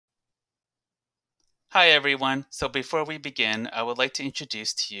Hi, everyone. So, before we begin, I would like to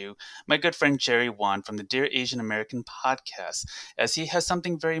introduce to you my good friend Jerry Wan from the Dear Asian American podcast, as he has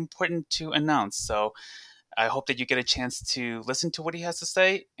something very important to announce. So, I hope that you get a chance to listen to what he has to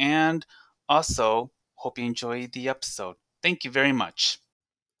say, and also hope you enjoy the episode. Thank you very much.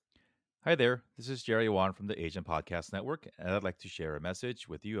 Hi there, this is Jerry Wan from the Asian Podcast Network, and I'd like to share a message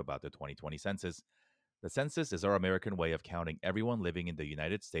with you about the 2020 census. The census is our American way of counting everyone living in the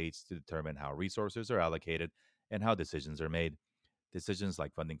United States to determine how resources are allocated and how decisions are made. Decisions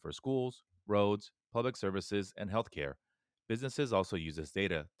like funding for schools, roads, public services, and healthcare. Businesses also use this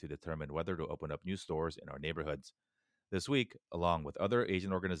data to determine whether to open up new stores in our neighborhoods. This week, along with other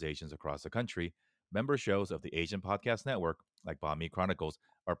Asian organizations across the country, member shows of the Asian Podcast Network, like Banh Chronicles,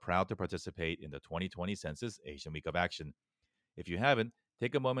 are proud to participate in the 2020 Census Asian Week of Action. If you haven't,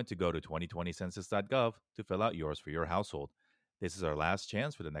 take a moment to go to 2020census.gov to fill out yours for your household. This is our last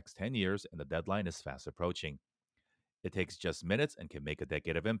chance for the next 10 years, and the deadline is fast approaching. It takes just minutes and can make a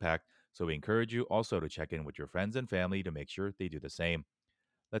decade of impact, so we encourage you also to check in with your friends and family to make sure they do the same.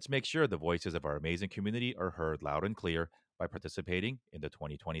 Let's make sure the voices of our amazing community are heard loud and clear by participating in the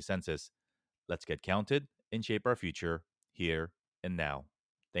 2020 census. Let's get counted and shape our future here and now.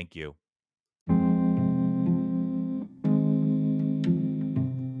 Thank you.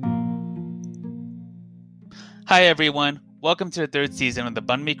 Hi, everyone. Welcome to the third season of the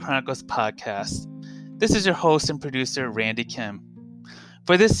Banh Chronicles podcast. This is your host and producer, Randy Kim.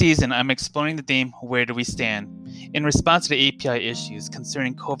 For this season, I'm exploring the theme Where Do We Stand? In response to the API issues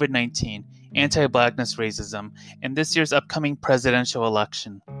concerning COVID 19, anti blackness racism, and this year's upcoming presidential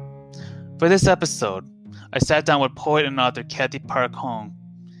election. For this episode, I sat down with poet and author Cathy Park Hong.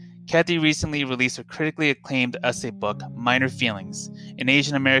 Cathy recently released her critically acclaimed essay book, Minor Feelings An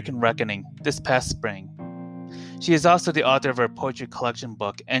Asian American Reckoning, this past spring. She is also the author of her poetry collection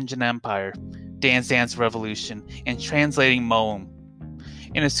book, Engine Empire, Dance Dance Revolution, and Translating Moum,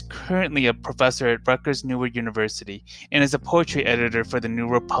 and is currently a professor at Rutgers Newark University and is a poetry editor for the New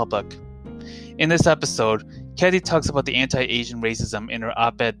Republic. In this episode, Cathy talks about the anti-Asian racism in her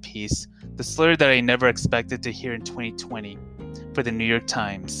op-ed piece, The Slur That I Never Expected to Hear in 2020, for the New York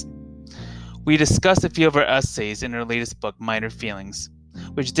Times. We discuss a few of her essays in her latest book, Minor Feelings,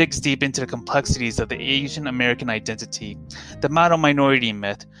 which digs deep into the complexities of the Asian American identity, the model minority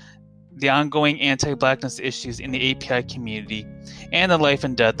myth, the ongoing anti-blackness issues in the API community, and the life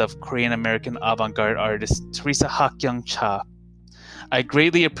and death of Korean American avant-garde artist Teresa Hak-young Cha. I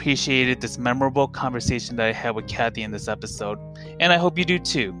greatly appreciated this memorable conversation that I had with Cathy in this episode, and I hope you do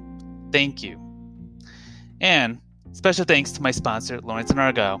too. Thank you. And special thanks to my sponsor, Lawrence and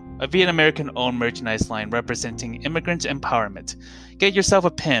Argyle, a Viet American-owned merchandise line representing immigrant empowerment. Get yourself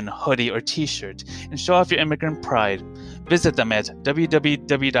a pin, hoodie, or t-shirt and show off your immigrant pride. Visit them at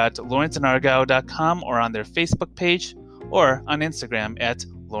www.lawrenceandargyle.com or on their Facebook page or on Instagram at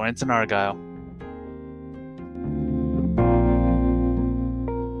Lawrence and Argyle.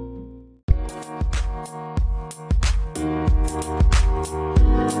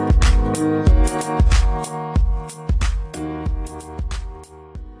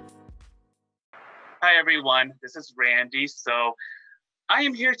 Hi, everyone. This is Randy. So I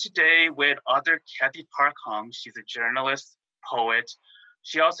am here today with author Cathy Park Hong. She's a journalist, poet.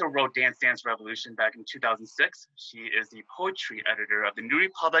 She also wrote Dance Dance Revolution back in 2006. She is the poetry editor of the New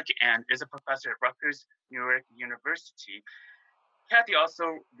Republic and is a professor at Rutgers Newark University. Cathy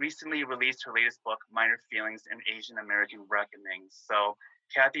also recently released her latest book, Minor Feelings An Asian American Reckoning. So,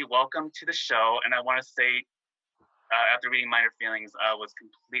 Cathy, welcome to the show. And I want to say, after reading Minor Feelings, I was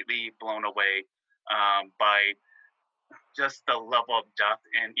completely blown away by just the level of depth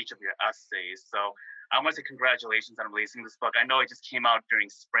in each of your essays. So I want to say congratulations on releasing this book. I know it just came out during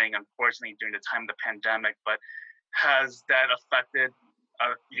spring, unfortunately, during the time of the pandemic, but has that affected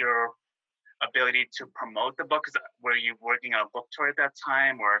your ability to promote the book? Were you working on a book tour at that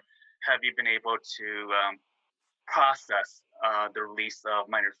time, or have you been able to process the release of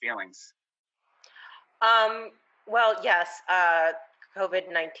Minor Feelings? Well, yes,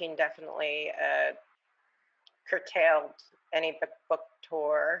 COVID-19 definitely curtailed any book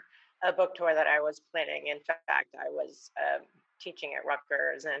tour, a book tour that I was planning. In fact, I was teaching at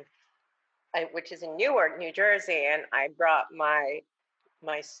Rutgers, which is in Newark, New Jersey, and I brought my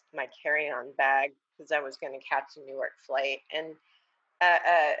carry-on bag because I was going to catch a Newark flight and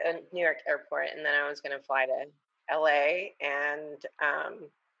a New York airport, and then I was going to fly to LA and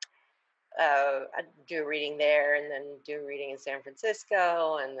do a reading there, and then do a reading in San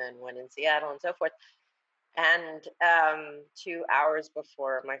Francisco, and then one in Seattle, and so forth. And 2 hours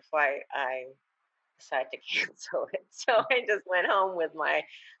before my flight, I decide to cancel it. So I just went home with my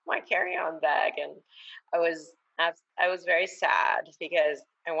carry-on bag, and I was I was very sad because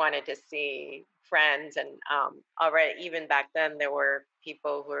I wanted to see friends, and already even back then there were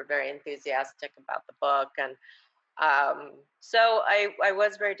people who were very enthusiastic about the book, and so I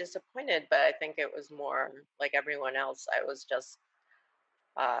was very disappointed, but I think it was more like everyone else. I was just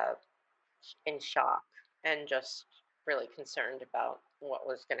uh, in shock and just really concerned about what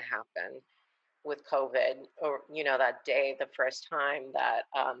was going to happen with COVID, or that day, the first time that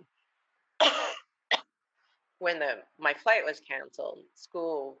when my flight was canceled,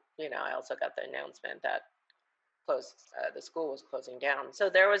 school, I also got the announcement that the school was closing down. So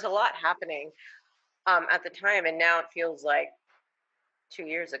there was a lot happening at the time, and now it feels like 2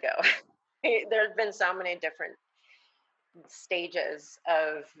 years ago. There's been so many different stages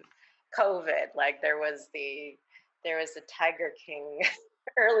of COVID. Like there was the Tiger King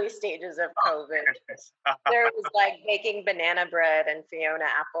early stages of COVID. There was like baking banana bread and Fiona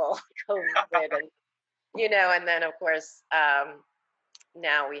Apple COVID, and then of course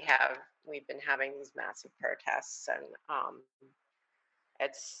now we've been having these massive protests, and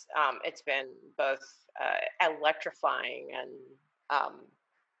it's been both electrifying and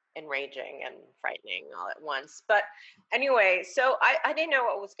enraging and frightening all at once. But anyway, so I didn't know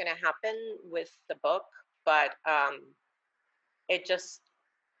what was going to happen with the book, but it just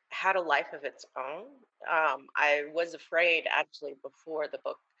had a life of its own. I was afraid, actually, before the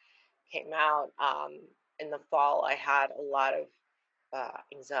book came out in the fall. I had a lot of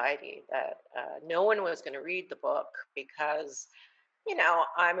anxiety that no one was going to read the book because,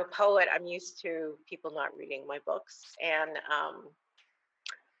 I'm a poet. I'm used to people not reading my books. And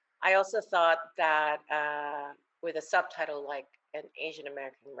I also thought that with a subtitle like An Asian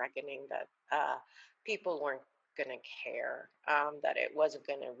American Reckoning, that people weren't going to care, that it wasn't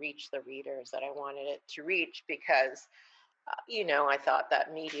going to reach the readers that I wanted it to reach, because, I thought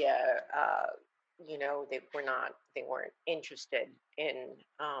that media, they weren't interested in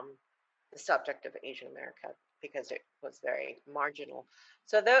the subject of Asian America because it was very marginal.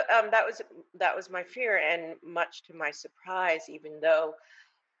 So that was my fear, and much to my surprise, even though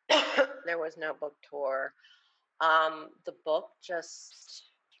there was no book tour, the book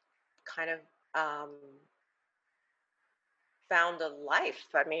just kind of found a life.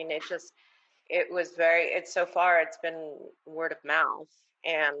 I mean, so far it's been word of mouth,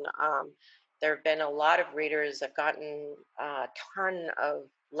 and there have been a lot of readers that gotten a ton of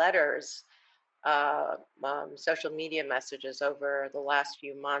letters, social media messages over the last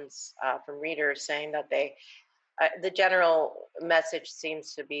few months from readers saying that the general message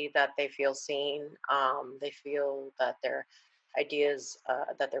seems to be that they feel seen. They feel that their ideas,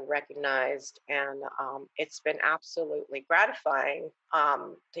 that they're recognized. And it's been absolutely gratifying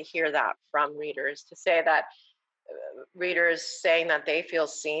to hear that from readers, to say that readers saying that they feel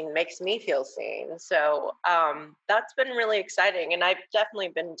seen makes me feel seen. So that's been really exciting. And I've definitely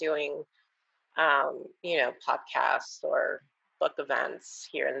been doing, podcasts or book events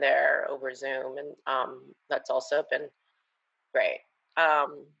here and there over Zoom, and that's also been great.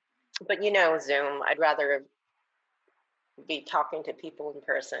 But Zoom, I'd rather be talking to people in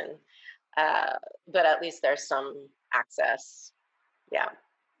person, but at least there's some access. Yeah.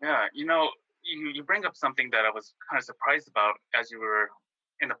 Yeah, you bring up something that I was kind of surprised about as you were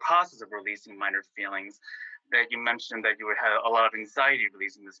in the process of releasing Minor Feelings, that you mentioned that you would have a lot of anxiety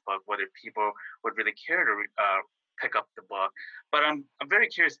releasing this book, whether people would really care to pick up the book. But I'm very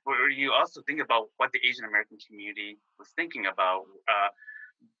curious, were you also thinking about what the Asian American community was thinking about?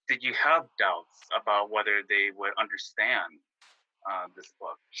 Did you have doubts about whether they would understand this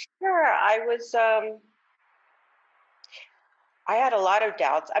book? Sure. I had a lot of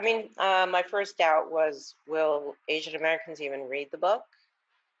doubts. I mean, my first doubt was, will Asian Americans even read the book?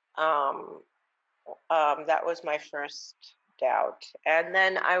 That was my first doubt. And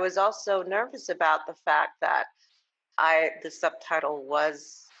then I was also nervous about the fact that the subtitle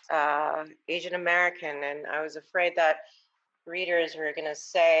was Asian American, and I was afraid that readers were going to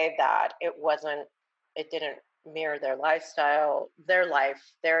say that it didn't mirror their lifestyle, their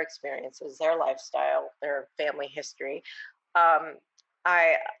life, their experiences, their lifestyle, their family history.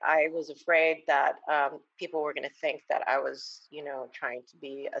 I was afraid that people were going to think that I was, trying to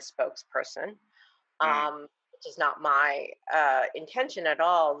be a spokesperson, which is not my intention at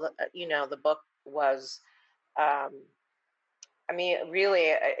all. The book was, I mean,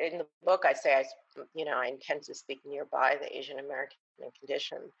 really, in the book, I say, I intend to speak nearby the Asian American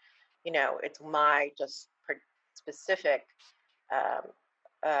condition. It's my just specific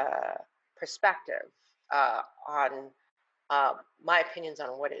perspective on my opinions on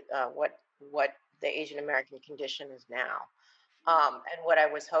what the Asian American condition is now. And what I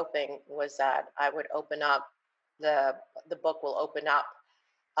was hoping was that I would open up the book will open up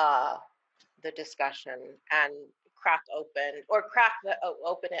the discussion and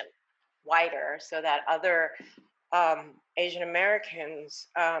open it wider so that other Asian Americans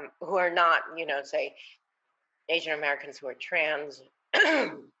who are not, say Asian Americans who are trans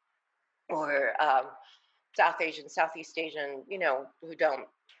or Southeast Asian, who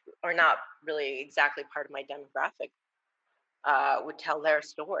are not really exactly part of my demographic, would tell their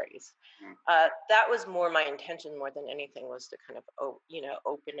stories. That was more my intention, more than anything, was to kind of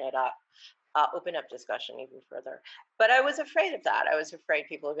open up discussion even further. But I was afraid of that. I was afraid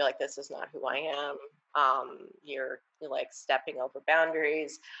people would be like, "This is not who I am. You're like stepping over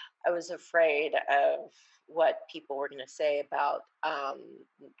boundaries." I was afraid of what people were going to say about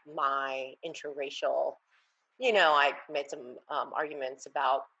my interracial. I made some arguments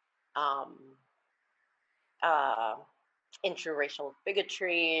about um, uh, interracial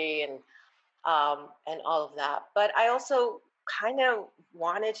bigotry and all of that. But I also kind of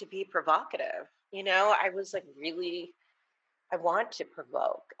wanted to be provocative. I was like, really, I want to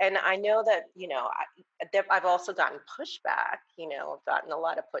provoke. And I know that, I've also gotten pushback, I've gotten a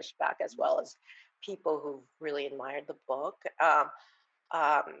lot of pushback, as well as people who've really admired the book. Um,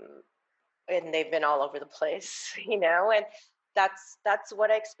 and they've been all over the place, and that's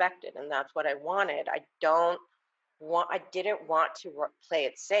what I expected, and that's what I wanted. I didn't want to play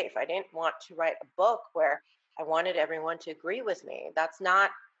it safe. I didn't want to write a book where I wanted everyone to agree with me. That's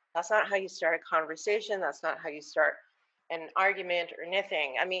not how you start a conversation. That's not how you start an argument or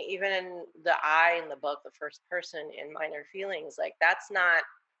anything. I mean, even in the I in the book, the first person in Minor Feelings, like that's not.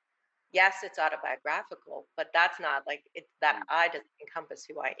 Yes, it's autobiographical, but that's not like it. That I doesn't encompass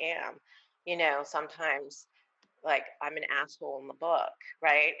who I am. Sometimes like I'm an asshole in the book,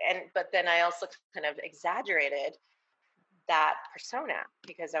 right? But then I also kind of exaggerated that persona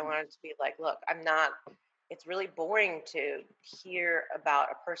because I wanted to be like, look, I'm not. It's really boring to hear about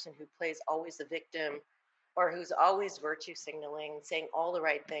a person who plays always the victim or who's always virtue signaling, saying all the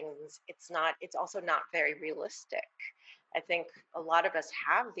right things. It's also not very realistic. I think a lot of us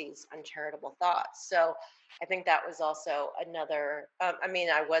have these uncharitable thoughts. So I think that was also another,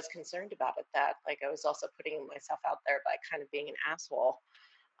 I was concerned about it, that like I was also putting myself out there by kind of being an asshole,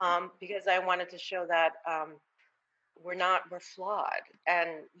 because I wanted to show that we're flawed. And,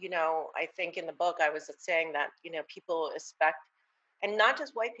 I think in the book, I was saying that, people expect, and not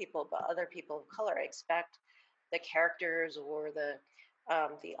just white people, but other people of color expect the characters or the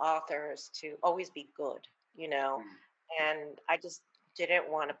authors to always be good, and I just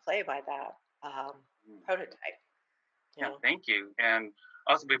didn't want to play by that prototype. Thank you. And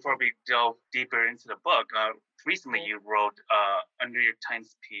also, before we delve deeper into the book, recently you wrote a New York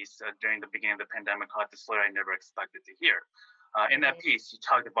Times piece during the beginning of the pandemic called "The Story I Never Expected to Hear." In that piece, you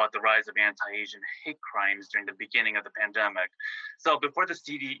talked about the rise of anti-Asian hate crimes during the beginning of the pandemic. So before the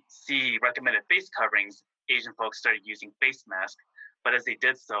CDC recommended face coverings, Asian folks started using face masks. But as they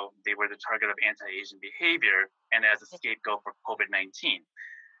did so, they were the target of anti-Asian behavior and as a scapegoat for COVID-19.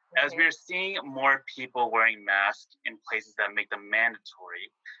 As we are seeing more people wearing masks in places that make them mandatory,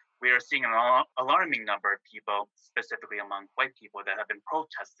 we are seeing an alarming number of people, specifically among white people, that have been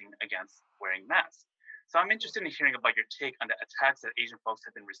protesting against wearing masks. So I'm interested in hearing about your take on the attacks that Asian folks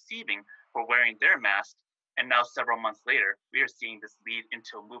have been receiving for wearing their masks. And now, several months later, we are seeing this lead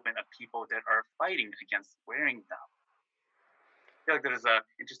into a movement of people that are fighting against wearing them. I feel like there's an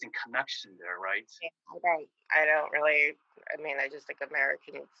interesting connection there, right? I don't really. I just think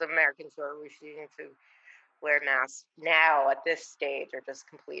Americans who are refusing to wear masks now at this stage are just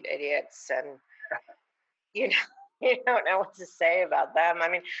complete idiots, and you don't know what to say about them.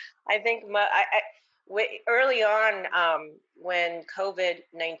 I think early on, when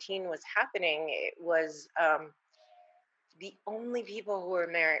COVID-19 was happening, it was the only people who were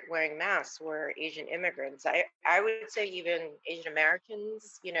wearing masks were Asian immigrants. I would say even Asian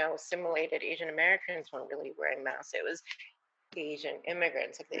Americans, assimilated Asian Americans weren't really wearing masks. It was Asian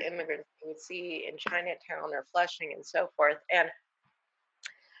immigrants, like the immigrants you would see in Chinatown or Flushing and so forth.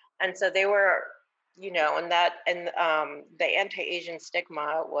 And so they were, the anti-Asian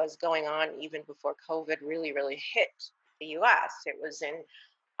stigma was going on even before COVID really, really hit the US. It was in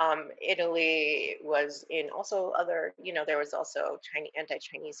Italy, was in also other, there was also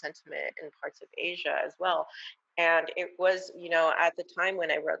anti-Chinese sentiment in parts of Asia as well. And it was, at the time when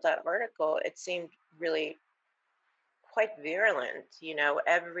I wrote that article, it seemed really quite virulent.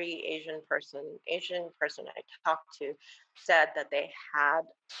 Every Asian person I talked to said that they had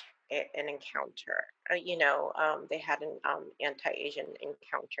an encounter. They had an anti-Asian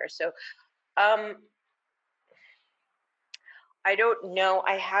encounter. So Um, I don't know.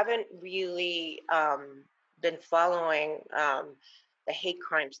 I haven't really been following the hate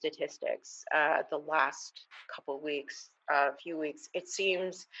crime statistics the last couple weeks, few weeks. It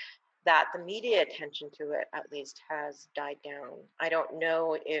seems that the media attention to it at least has died down. I don't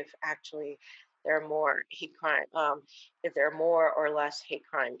know if actually there are more hate crime, if there are more or less hate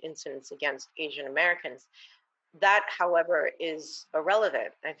crime incidents against Asian Americans. That, however, is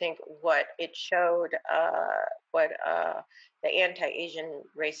irrelevant. I think what it showed, what the anti-Asian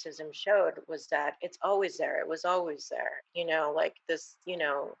racism showed was that it's always there. It was always there. Like this.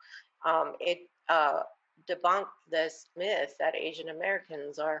 It debunked this myth that Asian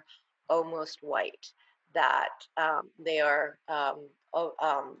Americans are almost white, that that they are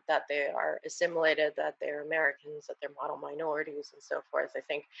assimilated, that they're Americans, that they're model minorities, and so forth. I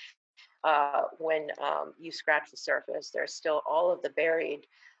think when you scratch the surface, there's still all of the buried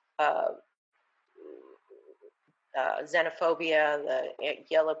uh, xenophobia, the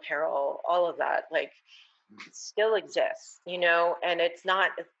yellow peril, all of that, like, still exists, and it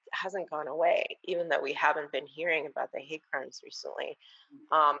hasn't gone away, even though we haven't been hearing about the hate crimes recently.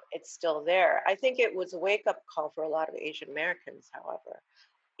 It's still there. I think it was a wake-up call for a lot of Asian Americans, however.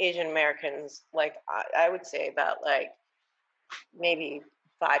 Asian Americans, like, I would say about, like, maybe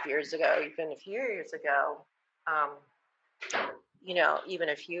 5 years ago, even a few years ago, um, even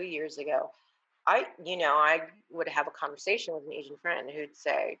a few years ago, I would have a conversation with an Asian friend who'd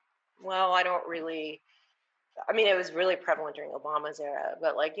say, well, I don't really, I mean, it was really prevalent during Obama's era,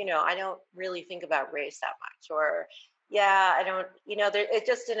 but, like, I don't really think about race that much, or, yeah, I don't, it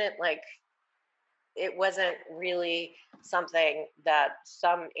just didn't, like, it wasn't really something that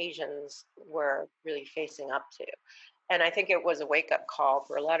some Asians were really facing up to. And I think it was a wake-up call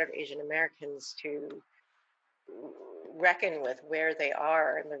for a lot of Asian Americans to reckon with where they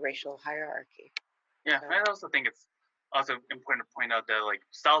are in the racial hierarchy. Yeah, I also think it's also important to point out that, like,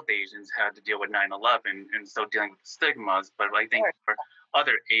 South Asians had to deal with 9/11 and still dealing with the stigmas, but I think for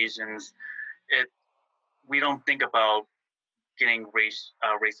other Asians, we don't think about getting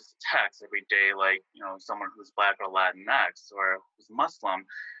racist attacks every day, like, someone who's Black or Latinx or who's Muslim.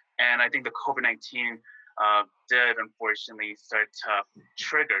 And I think the COVID-19 did unfortunately start to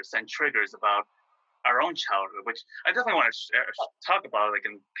send triggers about our own childhood, which I definitely want to talk about, like,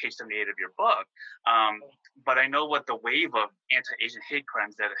 in page 78 of your book. But I know what the wave of anti-Asian hate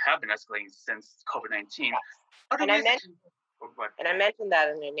crimes that have been escalating since COVID-19. And I mentioned that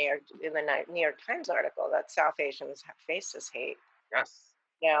in the New York Times article, that South Asians have faced this hate. Yes.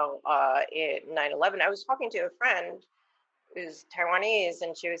 In 9/11, I was talking to a friend who's Taiwanese,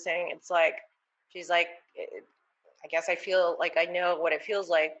 and she was saying, she's like, I guess I feel like I know what it feels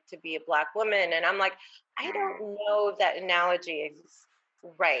like to be a Black woman. And I'm like, I don't know if that analogy is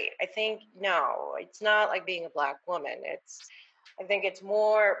right. I think, no, it's not like being a Black woman. I think it's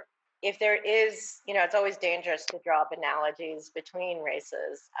more, if there is, it's always dangerous to draw up analogies between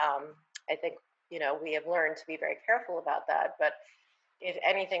races. I think, we have learned to be very careful about that. But if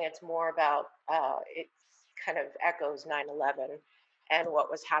anything, it's more about, it kind of echoes 9/11 and what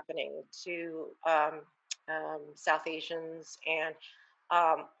was happening to South Asians and,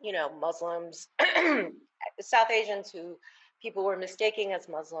 Muslims, South Asians who people were mistaking as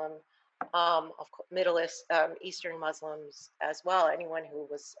Muslim, of course, Eastern Muslims as well, anyone who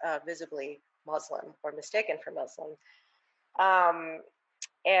was visibly Muslim or mistaken for Muslim.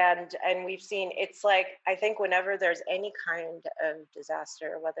 And we've seen, it's like, I think whenever there's any kind of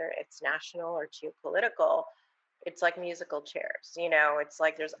disaster, whether it's national or geopolitical, it's like musical chairs, it's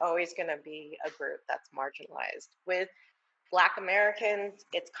like there's always going to be a group that's marginalized. With Black Americans,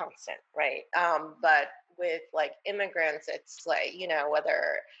 it's constant, right? But with, like, immigrants, it's like,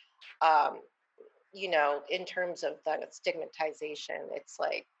 whether, in terms of the stigmatization, it's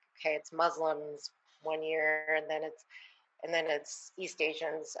like, okay, it's Muslims one year, and then it's East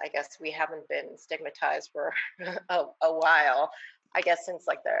Asians. I guess we haven't been stigmatized for a while. I guess since,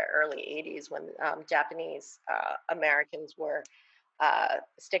 like, the early 80s, when Japanese Americans were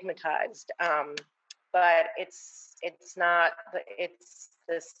stigmatized. But it's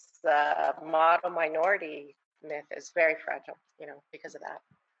this model minority myth is very fragile, because of that.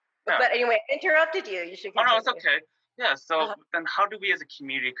 Yeah. But anyway, I interrupted you. You should continue. Oh, no, it's okay. Yeah, so then how do we as a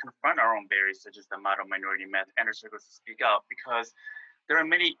community confront our own barriers, such as the model minority myth, and our struggles to speak out? Because there are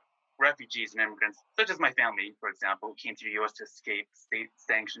many refugees and immigrants, such as my family, for example, who came to the U.S. to escape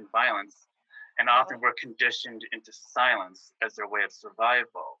state-sanctioned violence, and often were conditioned into silence as their way of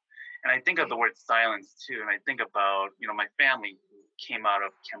survival. And I think of the word silence, too, and I think about, my family who came out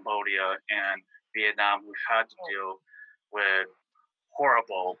of Cambodia and Vietnam, who had to deal with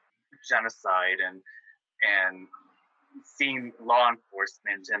horrible genocide and seeing law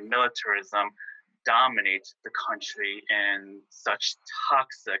enforcement and militarism dominate the country in such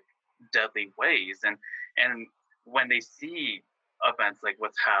toxic, deadly ways. And when they see events like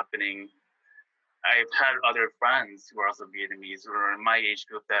what's happening, I've had other friends who are also Vietnamese who are in my age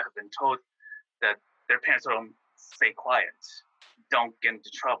group that have been told that their parents told them, stay quiet, don't get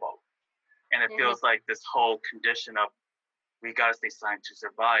into trouble. And it feels like this whole condition of we gotta stay silent to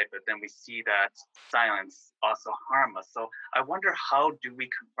survive, but then we see that silence also harm us. So I wonder, how do we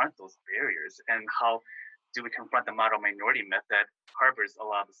confront those barriers, and how do we confront the model minority myth that harbors a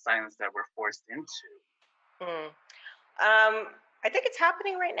lot of the silence that we're forced into? I think it's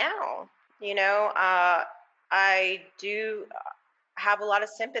happening right now. I do have a lot of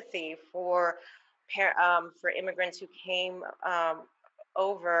sympathy for immigrants who came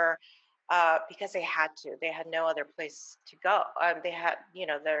over because they had to. They had no other place to go. They had,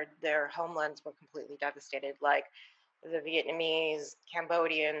 their homelands were completely devastated, like the Vietnamese,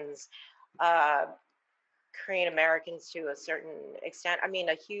 Cambodians, uh, Korean Americans to a certain extent. I mean,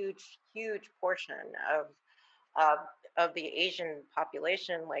 a huge portion uh, of the Asian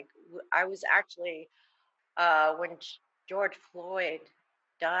population. Like I was actually when George Floyd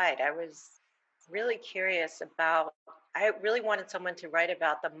died, I was really curious about. I really wanted someone to write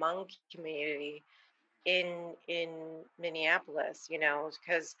about the Hmong community in Minneapolis,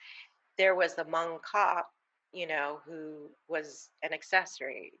 because there was the Hmong cop, who was an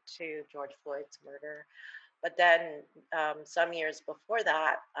accessory to George Floyd's murder. But then some years before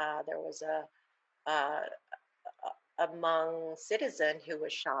that, there was uh, a Hmong citizen who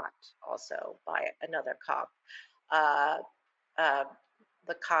was shot also by another cop. Uh, uh,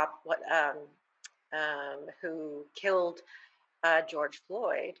 the cop who killed George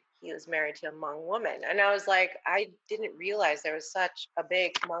Floyd, he was married to a Hmong woman. And I was like, I didn't realize there was such a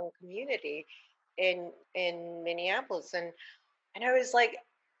big Hmong community in Minneapolis. And I was like,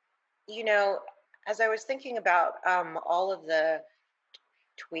 as I was thinking about all of the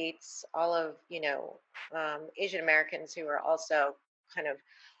tweets, all of, Asian Americans who are also kind of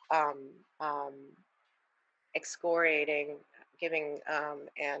um, um, excoriating, giving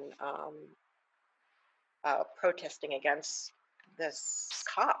and protesting against this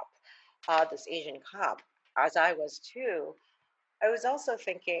cop, this Asian cop, as I was too. I was also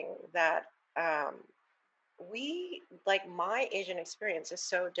thinking that um, like my Asian experience is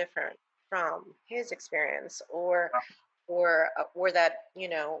so different from his experience, or that,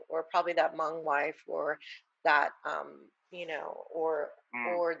 or probably that Hmong wife, or that or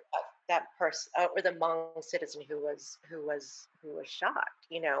or that person, or the Hmong citizen who was shot,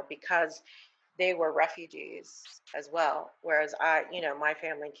 because they were refugees as well, whereas my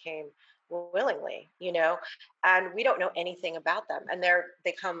family came willingly, and we don't know anything about them, and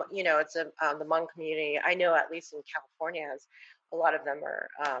they come, it's the Hmong community. I know, at least in California, a lot of them are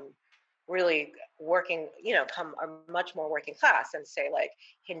really working, are much more working class than, say, like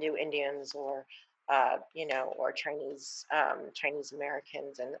Hindu Indians, or or Chinese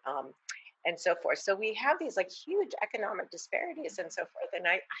Americans, and so forth. So we have these like huge economic disparities and so forth. And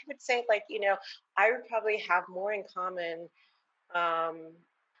I would say, like, I would probably have more in common um,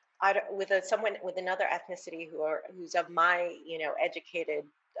 with someone with another ethnicity who's of my, educated,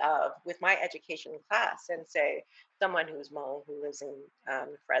 with my education class, and say someone who's Hmong, who lives in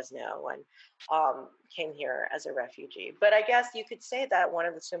Fresno, and came here as a refugee. But I guess you could say that one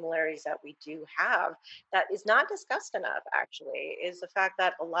of the similarities that we do have that is not discussed enough, actually, is the fact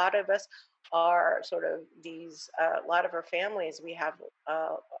that a lot of us are sort of these, a lot of our families, we have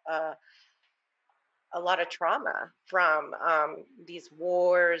uh, uh, a lot of trauma from these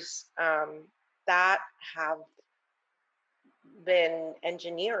wars that have been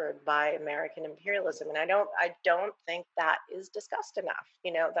engineered by American imperialism, and I don't think that is discussed enough.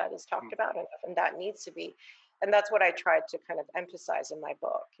 That is talked about enough, and that needs to be. And that's what I tried to kind of emphasize in my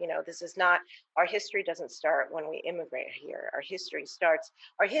book. This is not, our history doesn't start when we immigrate here. Our history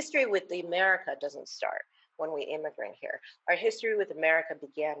with the America doesn't start when we immigrate here. Our history with America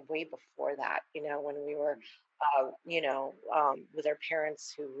began way before that, when we were, with our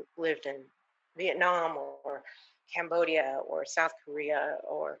parents who lived in Vietnam, or Cambodia, or South Korea,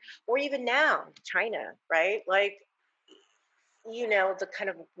 or even now China, right? Like, the kind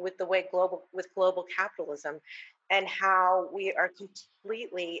of, with the way global capitalism, and how we are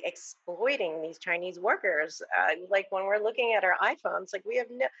completely exploiting these Chinese workers. Like when we're looking at our iPhones, like we have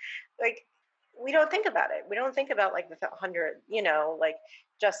no, like we don't think about it. We don't think about like the 100, like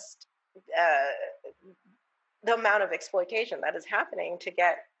just the amount of exploitation that is happening to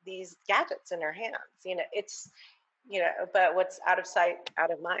get these gadgets in our hands. but what's out of sight,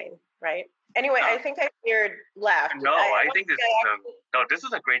 out of mind, right? Anyway, I think I veered left. No, I think this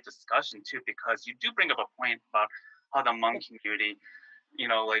is a great discussion too, because you do bring up a point about how the Hmong community,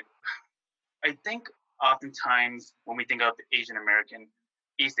 like I think oftentimes when we think of the Asian American,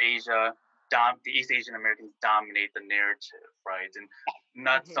 East Asia, the East Asian Americans dominate the narrative, right? And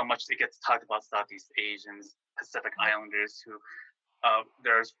not so much it gets talked about Southeast Asians, Pacific Islanders who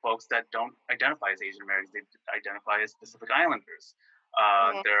there's folks that don't identify as Asian Americans; they identify as Pacific Islanders.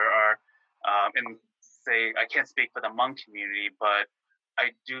 There are, and say I can't speak for the Hmong community, but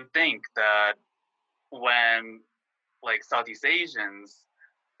I do think that when like Southeast Asians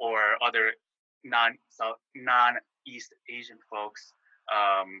or other non-East Asian folks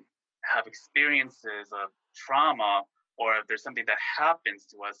have experiences of trauma, or if there's something that happens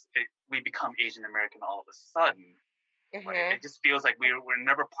to us, we become Asian American all of a sudden. Right? It just feels like we're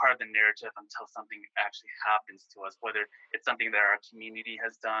never part of the narrative until something actually happens to us, whether it's something that our community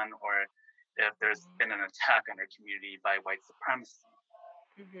has done or if there's been an attack on our community by white supremacy.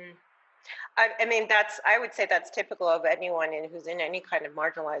 I mean, I would say that's typical of anyone who's in any kind of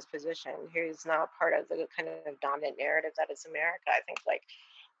marginalized position, who's not part of the kind of dominant narrative that is America. I think like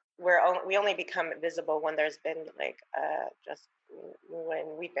we only become visible when there's been like just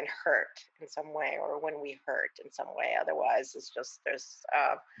when we've been hurt in some way, or when we hurt in some way. Otherwise, it's just there's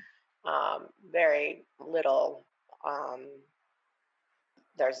very little.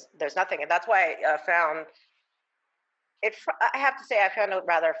 There's nothing, and that's why I found it. I have to say, I found it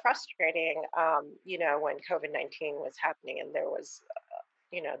rather frustrating. When COVID-19 was happening, and there was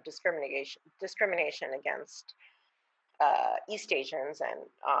discrimination against East Asians, and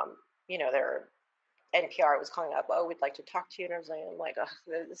their NPR was calling up, oh, we'd like to talk to you, and I was like, oh,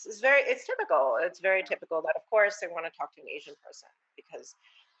 it's typical. It's very typical that of course they want to talk to an Asian person because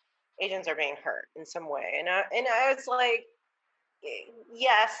Asians are being hurt in some way, and I was like,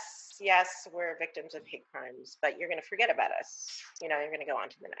 yes, we're victims of hate crimes, but you're going to forget about us. You're going to go on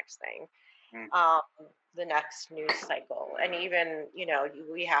to the next thing. The next news cycle, and even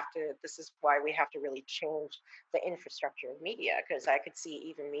we have to. This is why we have to really change the infrastructure of media, because I could see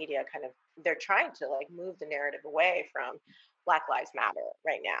even media kind of they're trying to like move the narrative away from Black Lives Matter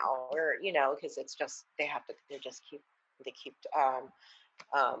right now, or because it's just they keep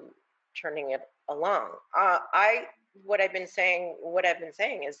turning it along. What I've been saying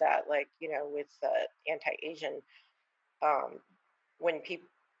is that like with anti-Asian, when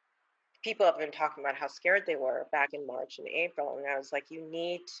people have been talking about how scared they were back in March and April. And I was like, we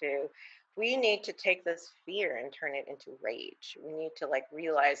need to take this fear and turn it into rage. We need to like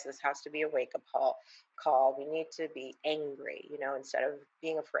realize this has to be a wake up call. We need to be angry, instead of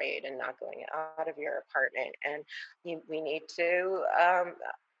being afraid and not going out of your apartment. And we need to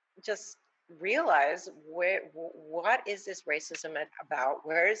just realize what is this racism about?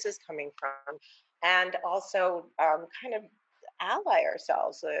 Where is this coming from? And also kind of ally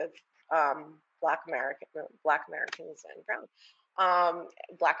ourselves with Black Americans and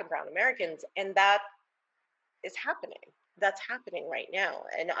Black and Brown Americans, and that is happening. That's happening right now,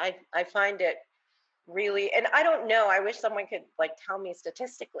 and I find it really, and I don't know. I wish someone could like tell me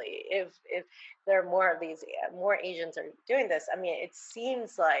statistically if there are more Asians are doing this. I mean, it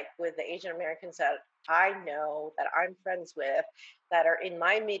seems like with the Asian Americans that I know, that I'm friends with, that are in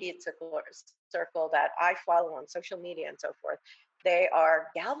my immediate circle that I follow on social media and so forth, they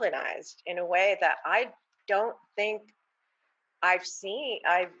are galvanized in a way that I don't think I've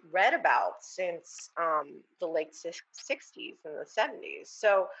read about since the late 60s and the 70s.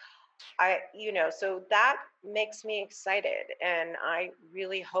 So so that makes me excited, and I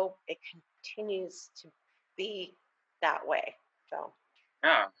really hope it continues to be that way. So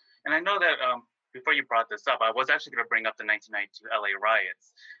yeah, and I know that before you brought this up, I was actually going to bring up the 1992 LA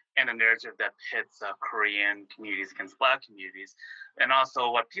riots and the narrative that pits Korean communities against Black communities, and also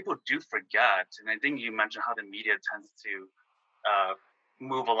what people do forget. And I think you mentioned how the media tends to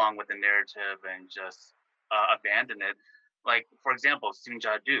move along with the narrative and just abandon it. Like, for example, Soon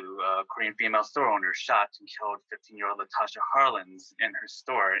Ja-do, a Korean female store owner, shot and killed 15-year-old Latasha Harlins in her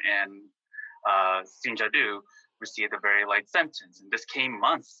store, and Soon Ja-do received a very light sentence. And this came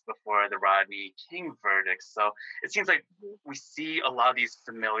months before the Rodney King verdict. So it seems like we see a lot of these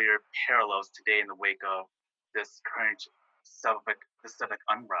familiar parallels today in the wake of this current civic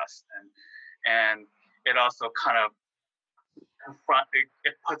unrest. And it also kind of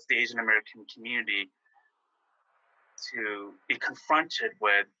it puts the Asian American community to be confronted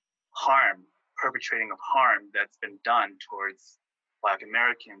with perpetrating of harm that's been done towards Black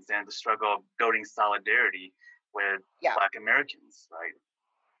Americans, and the struggle of building solidarity with Black Americans, right?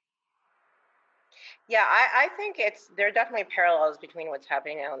 Yeah, I think there are definitely parallels between what's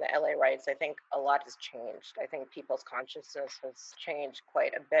happening now in the LA riots. I think a lot has changed. I think people's consciousness has changed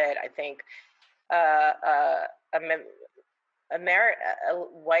quite a bit. I think uh, uh,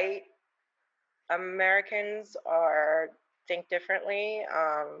 white Americans think differently.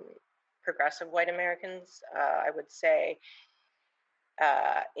 Progressive white Americans, I would say,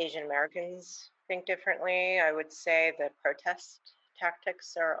 Asian Americans think differently. I would say the protest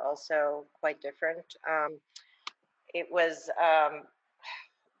tactics are also quite different. It was,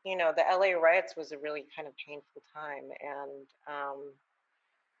 the LA riots was a really kind of painful time, and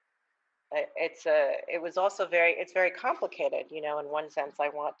it was also it's very complicated. In one sense, I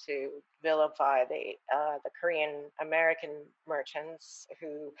want to vilify the Korean American merchants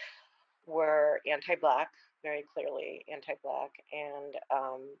who were anti-black, very clearly anti-black, and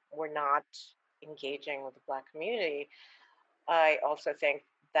were not engaging with the black community. I also think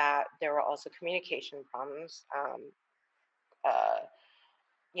that there were also communication problems. Uh,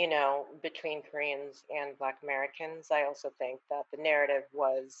 between Koreans and Black Americans. I also think that the narrative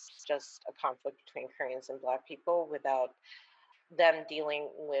was just a conflict between Koreans and Black people without them dealing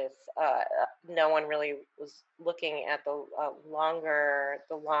with, no one really was looking at the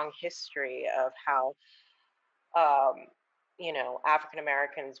long history of how, um, African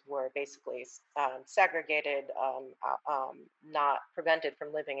Americans were basically segregated, not prevented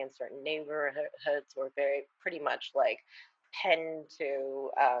from living in certain neighborhoods, or very pretty much like penned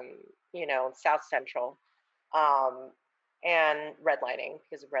to, South Central, um, and redlining,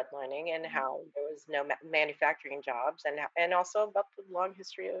 because of redlining, and how there was no manufacturing jobs, and also about the long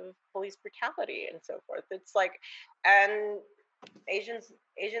history of police brutality and so forth. It's like, and Asians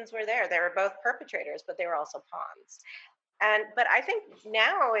were there. They were both perpetrators, but they were also pawns. But I think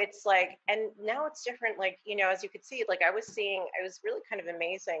now it's like, and now it's different. Like, as you could see, like it was really kind of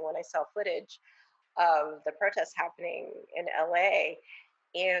amazing when I saw footage of the protests happening in LA,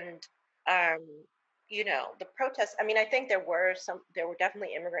 and the protests. I mean, I think there were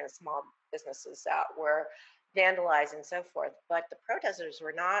definitely immigrant and small businesses that were vandalized and so forth, but the protesters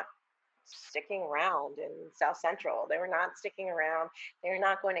were not sticking around in South Central. They were not sticking around. They were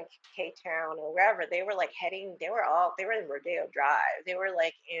not going to K Town or wherever. They were like heading. They were in Rodeo Drive. They were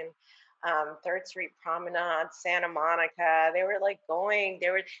like in Third Street Promenade, Santa Monica. They were like going.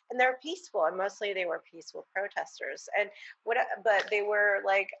 And they were peaceful. And mostly they were peaceful protesters. But they were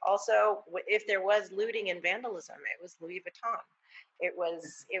like also, if there was looting and vandalism, it was Louis Vuitton. It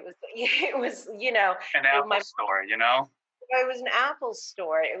was it was An Apple store, it was an Apple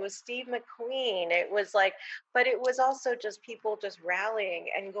store. It was Steve McQueen. It was like, but it was also just people just rallying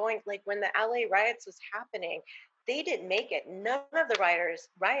and going. Like when the LA riots was happening, they didn't make it. None of the rioters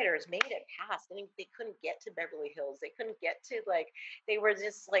made it past. They couldn't get to Beverly Hills. They couldn't get to, like, they were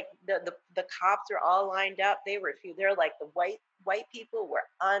just like the cops were all lined up. They were few. They're like the white people were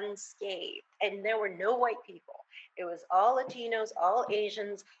unscathed, and there were no white people. It was all Latinos, all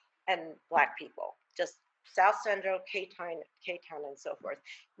Asians, and Black people. Just South Central, K-Town, and so forth.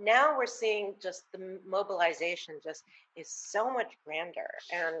 Now we're seeing just the mobilization just is so much grander,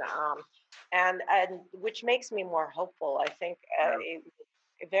 and which makes me more hopeful. I think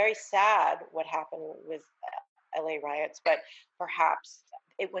very sad what happened with LA riots, but perhaps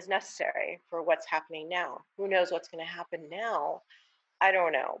it was necessary for what's happening now. Who knows what's going to happen now? I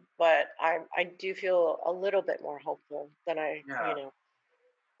don't know, but I do feel a little bit more hopeful than I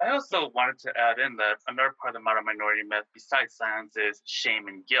also wanted to add in that another part of the modern minority myth, besides silence, is shame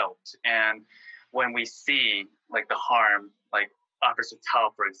and guilt. And when we see like the harm, like Officer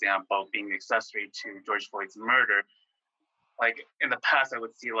Tao, for example, being accessory to George Floyd's murder, like in the past, I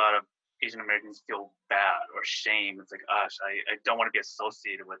would see a lot of Asian Americans feel bad or shame. It's like, gosh, I don't want to be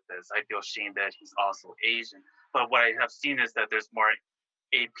associated with this. I feel shame that he's also Asian. But what I have seen is that there's more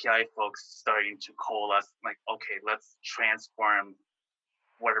API folks starting to coalesce, like, okay, let's transform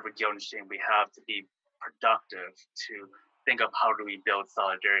whatever guilt and shame we have to be productive, to think of how do we build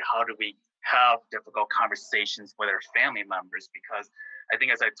solidarity, how do we have difficult conversations with our family members. Because I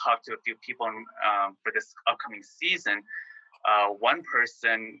think as I talked to a few people for this upcoming season, one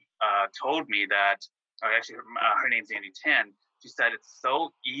person told me that, or actually her name's Andy Tan, she said it's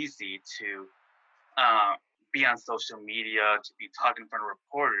so easy to be on social media, to be talking in front of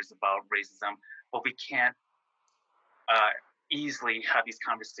reporters about racism, but we can't easily have these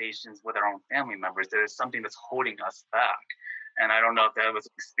conversations with our own family members. There's something that's holding us back. And I don't know if that was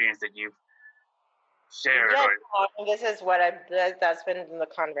an experience that you've shared. Yeah, this is what that's been in the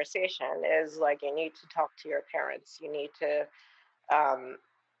conversation, is like, you need to talk to your parents. You need to,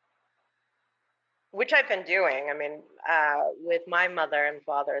 which I've been doing. I mean, with my mother and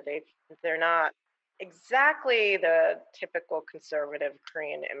father, they're not exactly the typical conservative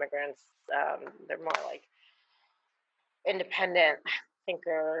Korean immigrants. They're more like independent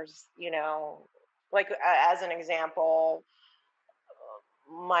thinkers, like as an example,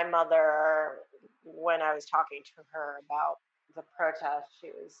 my mother, when I was talking to her about the protest,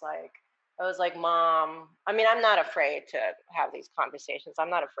 I was like, Mom, I mean, I'm not afraid to have these conversations. I'm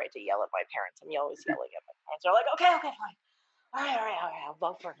not afraid to yell at my parents. I'm always yelling at my parents. They're like, okay, fine. All right. I'll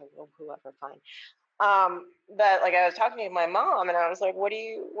vote for whoever, fine. But like I was talking to my mom, and I was like, what do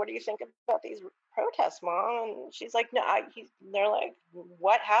you think about these protests, Mom? And she's like, no, they're like,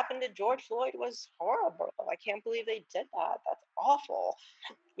 what happened to George Floyd was horrible. I can't believe they did that. That's awful.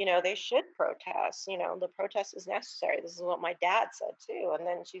 They should protest. The protest is necessary. This is what my dad said too. And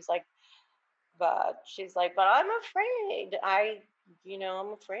then but I'm afraid.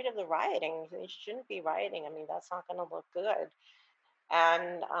 I'm afraid of the rioting. They shouldn't be rioting. I mean, that's not going to look good.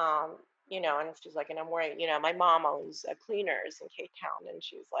 And and she's like, and I'm worried. My mom owns cleaners in Cape Town, and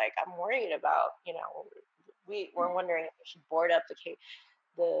she's like, I'm worried about. We're wondering if we should board up the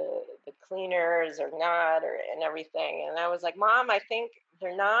cleaners or not, and everything. And I was like, Mom, I think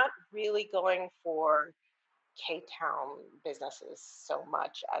they're not really going for Cape Town businesses so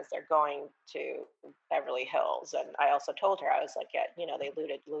much as they're going to Beverly Hills. And I also told her, I was like, yeah, they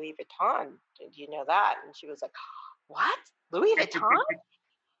looted Louis Vuitton. Did you know that? And she was like, what? Louis Vuitton?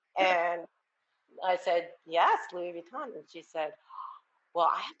 And I said, yes, Louis Vuitton. And she said, well,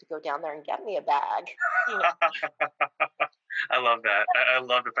 I have to go down there and get me a bag. I love that. I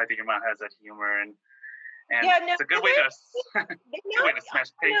love the fact that your mom has that humor, and no, it's a good way to good way to smash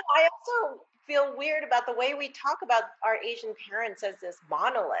tape. I also feel weird about the way we talk about our Asian parents as this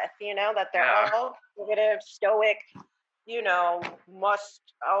monolith, that they're all negative, stoic,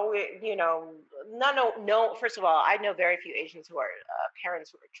 must always, no. First of all, I know very few Asians who are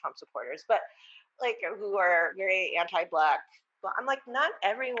parents who are Trump supporters, but like who are very anti-Black. But I'm like, not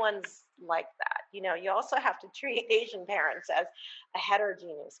everyone's like that. You also have to treat Asian parents as a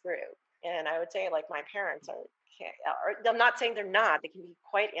heterogeneous group. And I would say, like, my parents I'm not saying they're not. They can be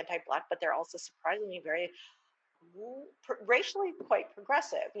quite anti-Black, but they're also surprisingly very racially quite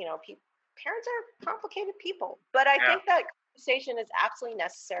progressive. Parents are complicated people, but I think that conversation is absolutely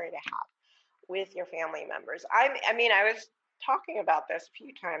necessary to have with your family members. I was talking about this a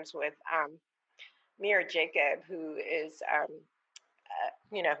few times with Mira Jacob, who is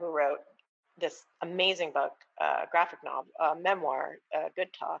who wrote this amazing book, graphic novel, memoir,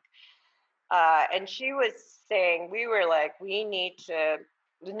 Good Talk. And she was saying, we were like, we need to,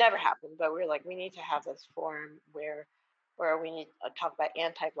 it never happened, but we were like, we need to have this forum where we need to talk about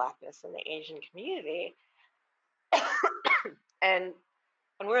anti-Blackness in the Asian community. and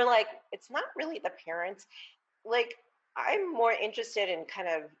we're like, it's not really the parents. Like, I'm more interested in kind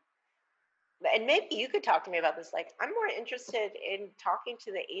of, and maybe you could talk to me about this. Like, I'm more interested in talking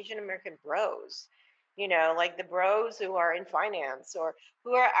to the Asian American bros, like the bros who are in finance, or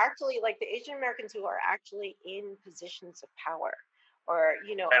who are actually like the Asian Americans who are actually in positions of power, or,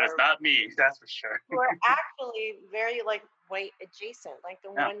 that is not me, that's for sure. Who are actually very like white adjacent, like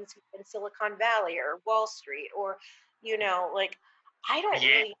the ones in Silicon Valley or Wall Street, or, like, I don't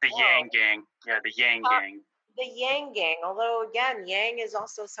really know. Yang gang. Yeah, the Yang gang. The Yang gang, although again, Yang is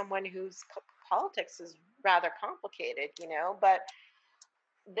also someone whose politics is rather complicated, but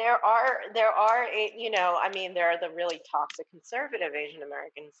there are there are the really toxic conservative Asian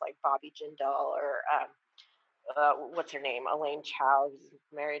Americans like Bobby Jindal, or what's her name, Elaine Chao, who's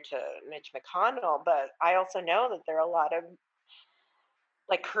married to Mitch McConnell. But I also know that there are a lot of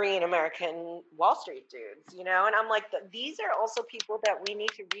like Korean American Wall Street dudes, and I'm like, these are also people that we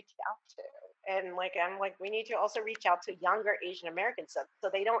need to reach out to. And like, I'm like, we need to also reach out to younger Asian Americans so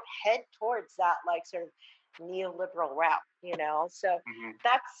they don't head towards that like sort of neoliberal route, So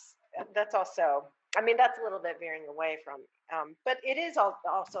that's also, I mean, that's a little bit veering away from, but it is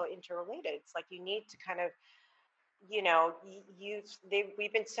also interrelated. It's like you need to kind of,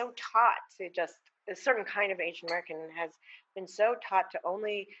 we've been so taught to just, a certain kind of Asian American has been so taught to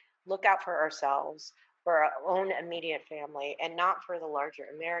only look out for ourselves, for our own immediate family, and not for the larger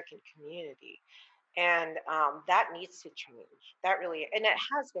American community. And that needs to change. That really, and it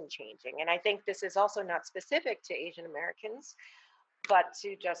has been changing. And I think this is also not specific to Asian Americans, but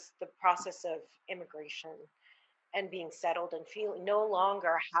to just the process of immigration and being settled and feeling no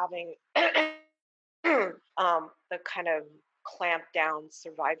longer having the kind of clamped down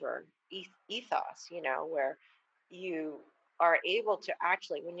survivor ethos, where you are able to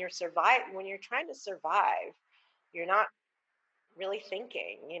actually, when you're trying to survive, you're not really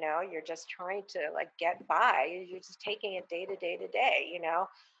thinking, you're just trying to like get by. You're just taking it day to day to day,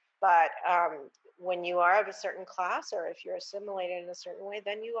 But when you are of a certain class, or if you're assimilated in a certain way,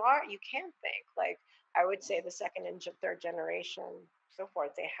 then you can think. Like I would say the second and third generation, so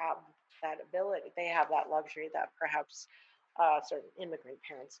forth, they have that ability. They have that luxury that perhaps certain immigrant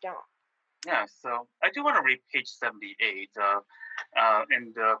parents don't. Yeah, so I do want to read page 78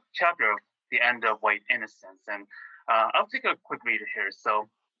 in the chapter, The End of White Innocence. And I'll take a quick read here. So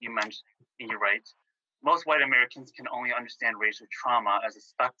you mentioned, you're right, most white Americans can only understand racial trauma as a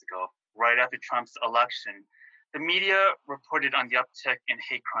spectacle. Right after Trump's election, the media reported on the uptick in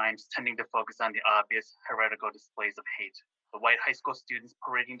hate crimes, tending to focus on the obvious heretical displays of hate. The white high school students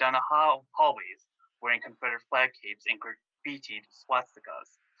parading down the hallways wearing Confederate flag capes and graffitied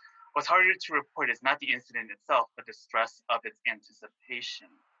swastikas. What's harder to report is not the incident itself, but the stress of its anticipation.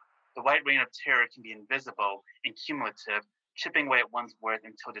 The white reign of terror can be invisible and cumulative, chipping away at one's worth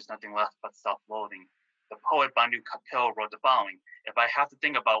until there's nothing left but self-loathing. The poet Bandhu Kapil wrote the following: "If I have to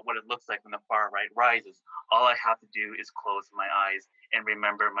think about what it looks like when the far right rises, all I have to do is close my eyes and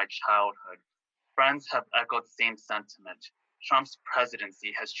remember my childhood." Friends have echoed the same sentiment. Trump's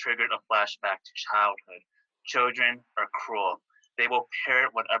presidency has triggered a flashback to childhood. Children are cruel. They will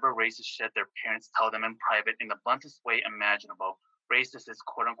parrot whatever racist shit their parents tell them in private in the bluntest way imaginable. Racist is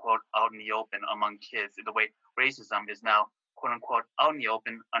quote unquote out in the open among kids, the way racism is now quote unquote out in the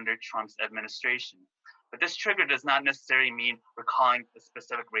open under Trump's administration. But this trigger does not necessarily mean recalling a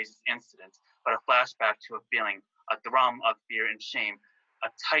specific racist incident, but a flashback to a feeling, a thrum of fear and shame, a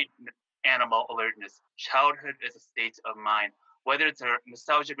tight animal alertness. Childhood is a state of mind, whether it's a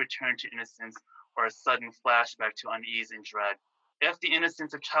nostalgic return to innocence or a sudden flashback to unease and dread. If the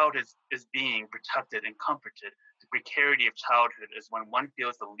innocence of childhood is being protected and comforted, the precarity of childhood is when one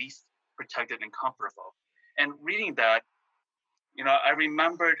feels the least protected and comfortable. And reading that, I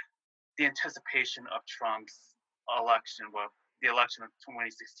remembered the anticipation of Trump's election, well, the election of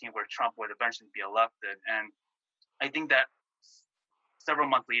 2016, where Trump would eventually be elected. And I think that several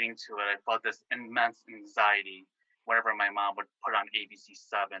months leading to it, I felt this immense anxiety whenever my mom would put on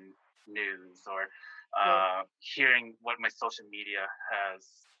ABC7 News or hearing what my social media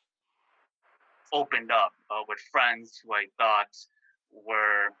has opened up with friends who I thought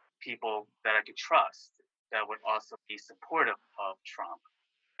were people that I could trust, that would also be supportive of Trump.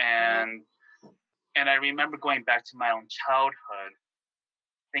 And I remember going back to my own childhood,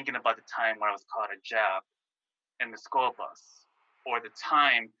 thinking about the time when I was called a Jap in the school bus, or the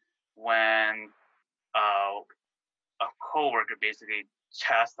time when a coworker basically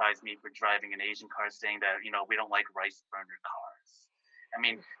chastised me for driving an Asian car, saying that we don't like rice burner cars. I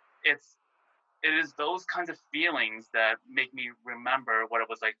mean, it is those kinds of feelings that make me remember what it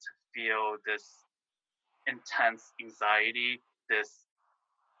was like to feel this intense anxiety. This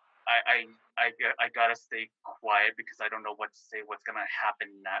I gotta stay quiet because I don't know what to say. What's gonna happen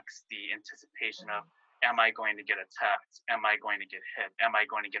next? The anticipation of, am I going to get attacked? Am I going to get hit? Am I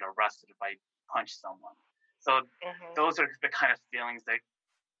going to get arrested if I punch someone? So those are the kind of feelings that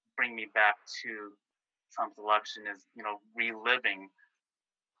bring me back to Trump's election, is reliving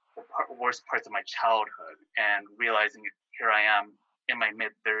the worst parts of my childhood and realizing here I am in my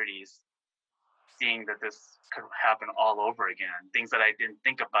mid-30s, seeing that this could happen all over again. Things that I didn't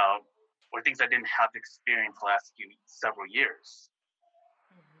think about, or things I didn't have to experience the last several years.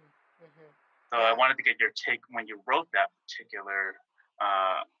 So I wanted to get your take when you wrote that particular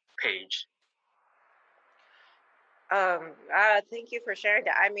page. Thank you for sharing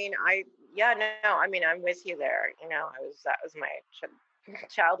that. I mean, I'm with you there. That was my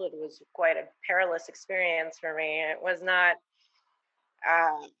childhood was quite a perilous experience for me. It was not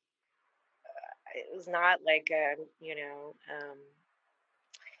like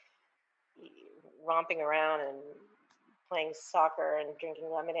romping around and playing soccer and drinking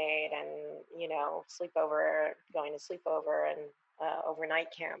lemonade and going to sleepover and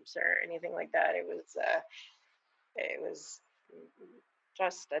overnight camps or anything like that. It was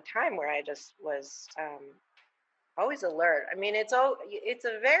just a time where I just was always alert. I mean, it's a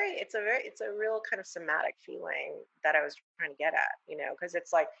real kind of somatic feeling that I was trying to get at, because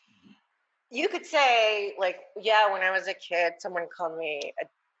it's like, you could say like, yeah, when I was a kid, someone called me a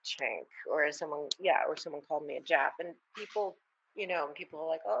chink, or someone called me a Jap, and people are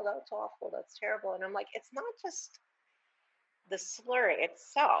like, oh, that's awful, that's terrible. And I'm like, it's not just the slur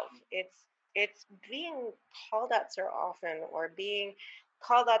itself, it's being called out so often, or being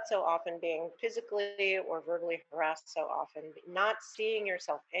called out so often, being physically or verbally harassed so often, not seeing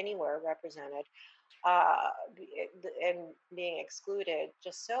yourself anywhere represented, and being excluded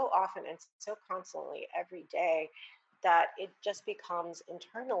just so often and so constantly every day, that it just becomes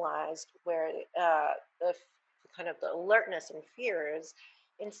internalized, where the kind of the alertness and fears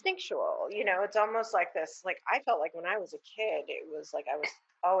instinctual. It's almost like this, like I felt like when I was a kid, it was like I was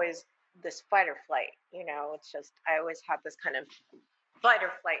always this fight or flight. It's just I always had this kind of fight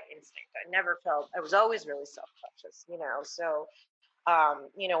or flight instinct. I was always really self-conscious. So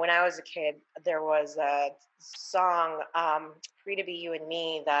when I was a kid, there was a song, Free to Be You and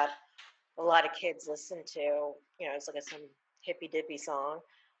Me, that a lot of kids listen to. It's like some hippy dippy song.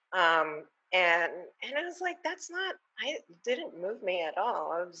 And I was like, I didn't move me at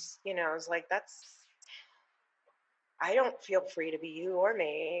all. I was like, I don't feel free to be you or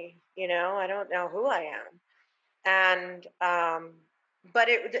me. I don't know who I am. And, but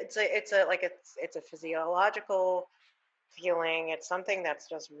it's a physiological feeling. It's something that's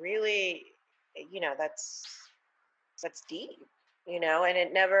just really, that's deep, and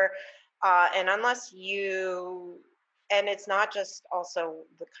it never, and unless you, and it's not just also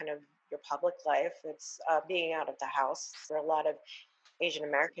the kind of your public life, it's being out of the house. For a lot of Asian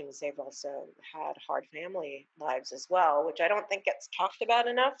Americans, they've also had hard family lives as well, which I don't think gets talked about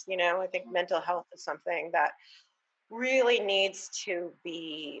enough. I think mental health is something that really needs to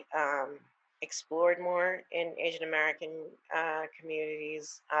be explored more in Asian American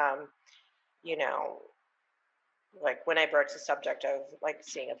communities. You know, like when I broached the subject of like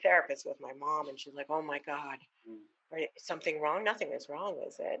seeing a therapist with my mom, and she's like, "Oh my God, is something wrong? Nothing is wrong,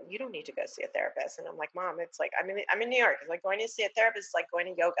 is it? You don't need to go see a therapist." And I'm like, "Mom, it's like I'm in New York. It's like going to see a therapist is like going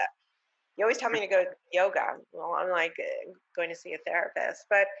to yoga. You always tell me to go to yoga. Well, I'm like going to see a therapist,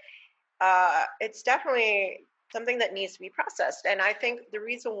 but it's definitely something that needs to be processed. And I think the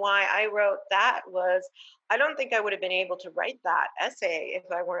reason why I wrote that was I don't think I would have been able to write that essay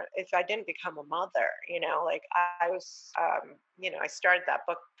if I didn't become a mother. Like I was, I started that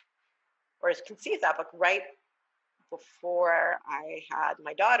book or conceived that book right before I had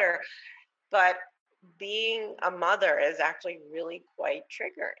my daughter. But being a mother is actually really quite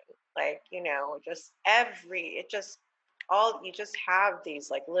triggering. Like, just it just all you just have these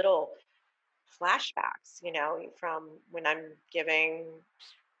like little flashbacks, from when I'm giving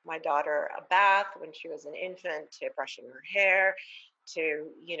my daughter a bath when she was an infant, to brushing her hair, to,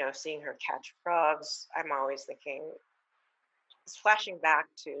 seeing her catch frogs. I'm always thinking, it's flashing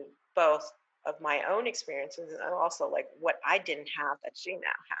back to both of my own experiences and also like what I didn't have that she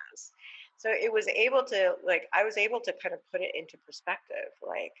now has. So I was able to kind of put it into perspective,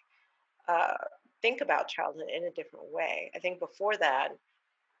 like uh, think about childhood in a different way. I think before that,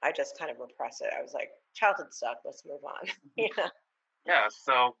 I just kind of repress it. I was like, childhood sucked. Let's move on. Yeah,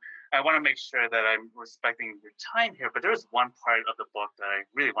 so I want to make sure that I'm respecting your time here, but there's one part of the book that I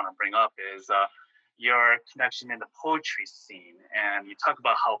really want to bring up is your connection in the poetry scene. And you talk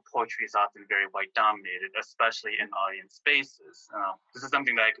about how poetry is often very white dominated, especially in audience spaces. This is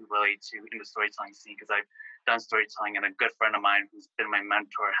something that I can relate to in the storytelling scene because I've done storytelling, and a good friend of mine who's been my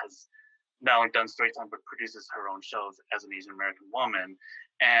mentor has not only done storytelling but produces her own shows as an Asian American woman.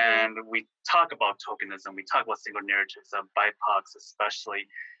 And we talk about tokenism, we talk about single narratives of BIPOCs, especially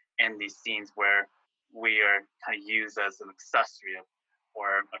in these scenes where we are kind of used as an accessory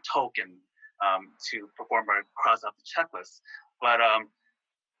or a token to perform or cross off the checklist. But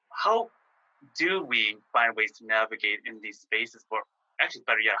how do we find ways to navigate in these spaces? Or actually,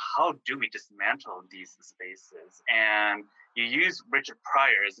 better yet, how do we dismantle these spaces? And you use Richard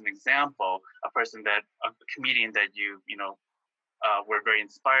Pryor as an example, a comedian that were very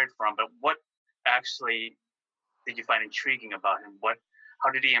inspired from. But what actually did you find intriguing about him? How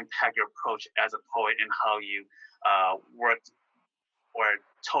did he impact your approach as a poet, and how you worked or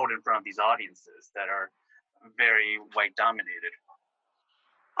told in front of these audiences that are very white dominated?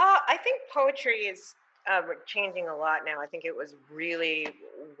 I think poetry is changing a lot now. I think it was really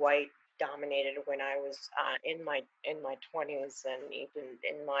white dominated when I was in my 20s and even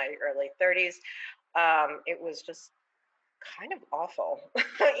in my early 30s. It was just kind of awful,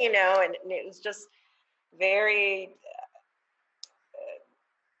 and it was just very.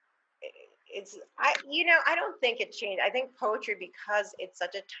 I don't think it changed. I think poetry, because it's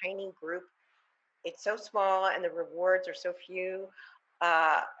such a tiny group, it's so small and the rewards are so few.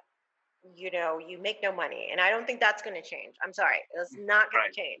 Uh, you make no money. And I don't think that's going to change. I'm sorry. It's not going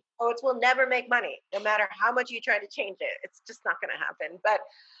to change. Poets will never make money, no matter how much you try to change it. It's just not going to happen. But,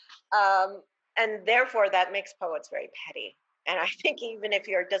 and therefore that makes poets very petty. And I think even if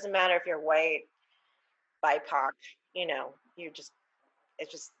it doesn't matter if you're white, BIPOC, it's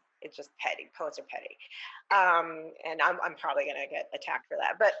just petty. Poets are petty. And I'm probably going to get attacked for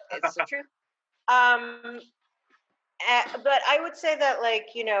that, but it's the truth. But I would say that,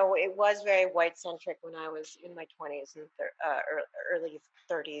 it was very white centric when I was in my 20s and early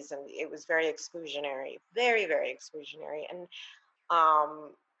 30s, and it was very exclusionary, very, very exclusionary. And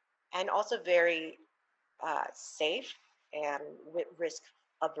and also very safe and risk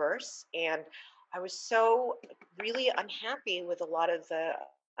averse. And I was so really unhappy with a lot of the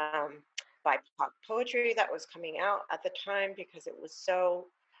BIPOC poetry that was coming out at the time, because it was so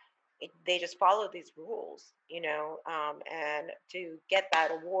they just followed these rules, and to get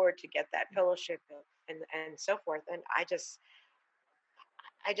that award, to get that fellowship, and so forth. And I just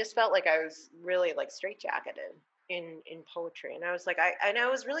felt like I was really like straitjacketed in poetry, and I was like, I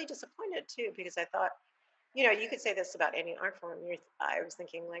was really disappointed too, because I thought, you could say this about any art form. I was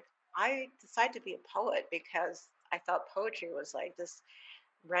thinking, like, I decided to be a poet because I thought poetry was like this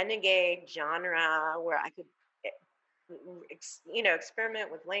renegade genre where I could,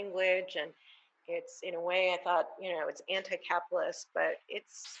 experiment with language. And it's, in a way, I thought, it's anti-capitalist, but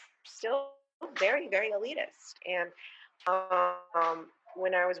it's still very, very elitist. And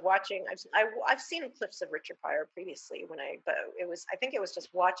when I was watching, I've seen clips of Richard Pryor previously, but I think it was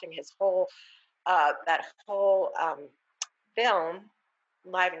just watching his whole that whole film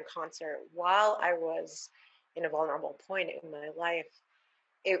live in concert while I was in a vulnerable point in my life.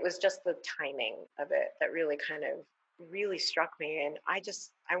 It was just the timing of it that really kind of really struck me, and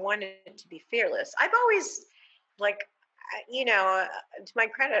I wanted to be fearless. I've always, like, to my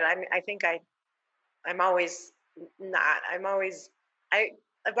credit, I think I'm always not. I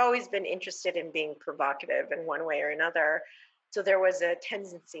I've always been interested in being provocative in one way or another. So there was a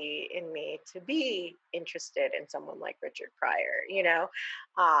tendency in me to be interested in someone like Richard Pryor.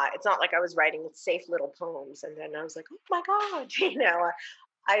 It's not like I was writing safe little poems and then I was like, oh my God,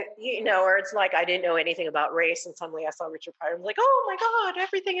 or it's like I didn't know anything about race, and suddenly I saw Richard Pryor. I'm like, oh my God,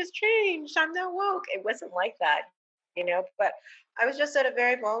 everything has changed. I'm now woke. It wasn't like that, but I was just at a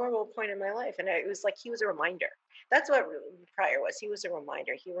very vulnerable point in my life, and it was like he was a reminder. That's what Pryor was. He was a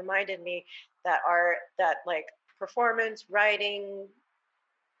reminder. He reminded me that art, that like performance, writing,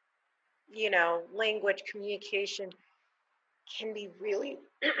 language, communication can be really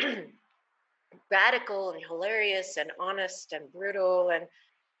radical and hilarious and honest and brutal. And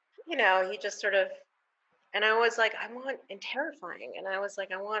he just sort of, and I was like, and terrifying. And I was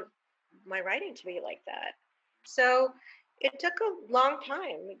like, I want my writing to be like that. So it took a long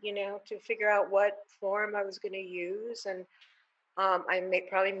time, to figure out what form I was going to use. And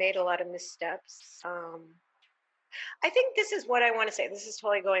probably made a lot of missteps. I think this is what I want to say. This is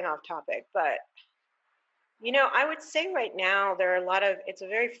totally going off topic, but I would say right now there are it's a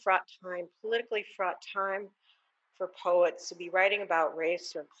very fraught time, politically fraught time for poets to be writing about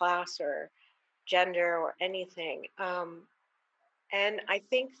race or class or gender or anything. And I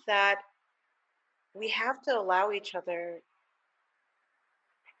think that we have to allow each other.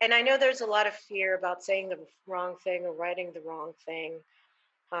 And I know there's a lot of fear about saying the wrong thing or writing the wrong thing,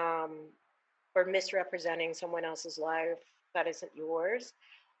 or misrepresenting someone else's life that isn't yours.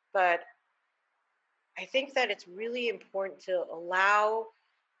 But I think that it's really important to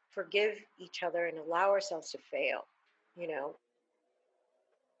forgive each other and allow ourselves to fail, you know,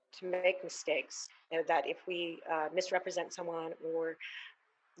 to make mistakes. That if we misrepresent someone, or,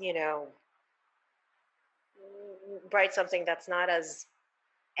 you know, write something that's not as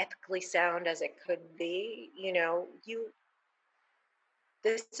ethically sound as it could be,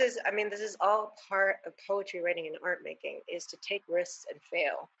 this is all part of poetry writing and art making, is to take risks and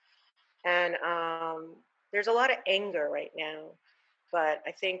fail. And there's a lot of anger right now, but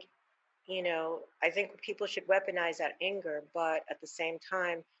I think people should weaponize that anger. But at the same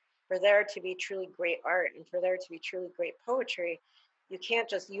time, for there to be truly great art and for there to be truly great poetry, you can't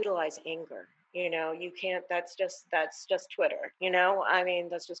just utilize anger. You can't. That's just Twitter. I mean,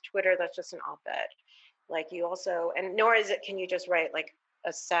 that's just Twitter. That's just an op-ed. Like, you also, and nor can you just write like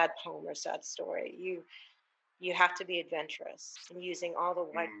a sad poem or sad story. You have to be adventurous in using all the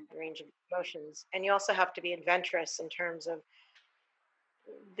wide range of emotions, and you also have to be adventurous in terms of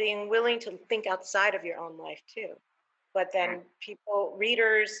being willing to think outside of your own life too. But then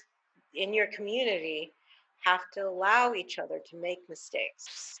readers in your community have to allow each other to make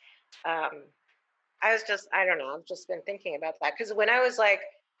mistakes. I don't know, I've just been thinking about that, because when I was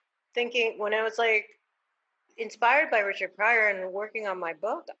inspired by Richard Pryor and working on my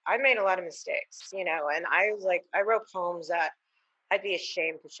book, I made a lot of mistakes, and I wrote poems that I'd be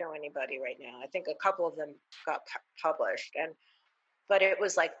ashamed to show anybody right now. I think a couple of them got published, but it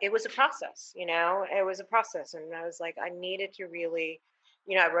was a process, it was a process. And I was like, I needed to really,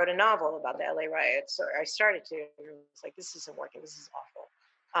 I wrote a novel about the LA riots, or I started to, and I was like, this isn't working, this is awful.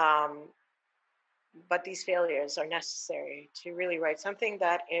 But these failures are necessary to really write something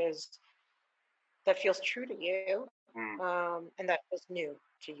that feels true to you, and that feels new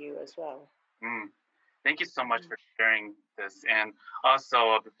to you as well. Thank you so much for sharing this. And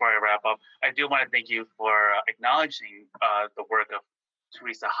also, before I wrap up, I do want to thank you for acknowledging the work of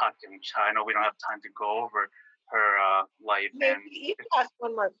Teresa Hawkins. I know we don't have time to go over her life. Maybe And you can ask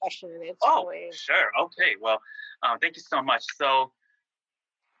one more question and it's sure. Okay. Well, thank you so much. So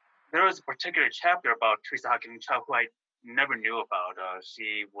there was a particular chapter about Teresa Hawkins who I never knew about.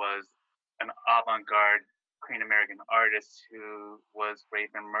 She was an avant-garde Korean American artist who was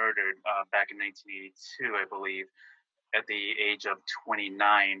raped and murdered back in 1982, I believe, at the age of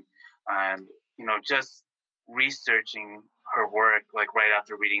 29. And just researching her work, like right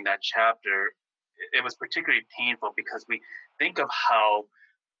after reading that chapter, it was particularly painful because we think of how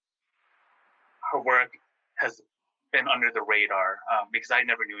her work has been under the radar, because I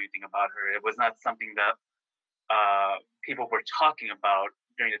never knew anything about her. It was not something that people were talking about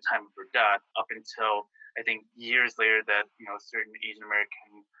during the time of her death, up until I think years later that certain Asian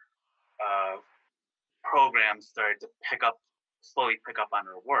American uh, programs started to slowly pick up on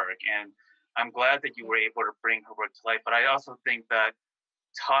her work. And I'm glad that you were able to bring her work to light. But I also think that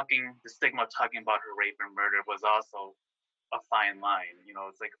the stigma of talking about her rape and murder was also a fine line.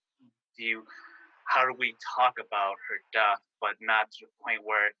 It's like, how do we talk about her death, but not to the point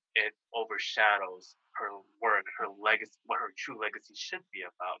where it overshadows her work, her legacy, what her true legacy should be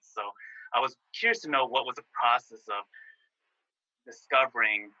about? So I was curious to know what was the process of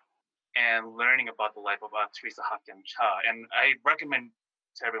discovering and learning about the life of Teresa Hakim Cha. And I recommend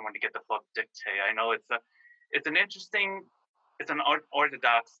to everyone to get the book Dictate. I know it's an interesting, it's an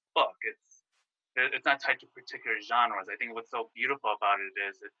orthodox book. It's not tied to particular genres. I think what's so beautiful about it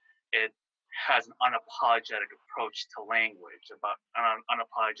is it has an unapologetic approach to language, about an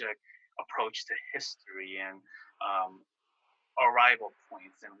unapologetic approach to history and arrival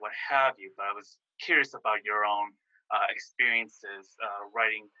points and what have you. But I was curious about your own experiences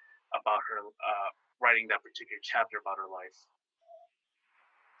writing about her, writing that particular chapter about her life.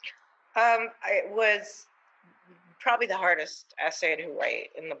 It was probably the hardest essay to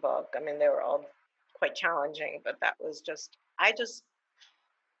write in the book. I mean, they were all quite challenging, but that was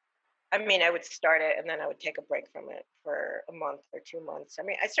I would start it and then I would take a break from it for a month or 2 months. I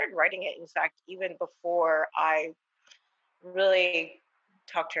mean, I started writing it, in fact, even before I really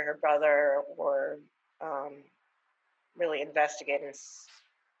talked to her brother or really investigated and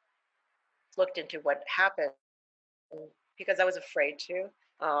looked into what happened, because I was afraid to.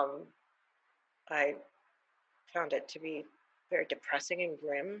 I found it to be very depressing and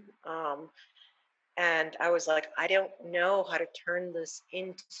grim. And I was like, I don't know how to turn this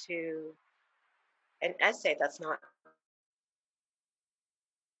into an essay that's not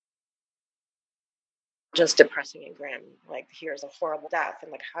just depressing and grim. Like, here's a horrible death,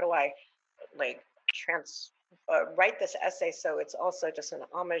 and like, how do I like write this essay so it's also just an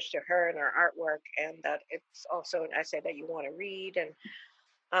homage to her and her artwork, and that it's also an essay that you want to read. And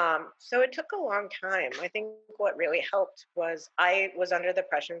so it took a long time. I think what really helped was I was under the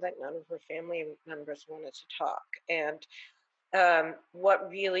pressure that none of her family members wanted to talk. And what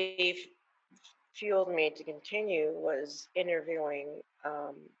really fueled me to continue was interviewing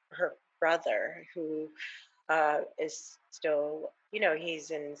her brother, who is still,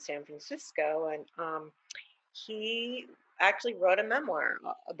 he's in San Francisco, and he actually wrote a memoir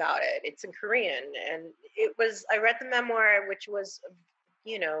about it. It's in Korean, and I read the memoir, which was,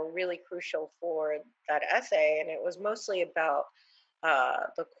 really crucial for that essay, and it was mostly about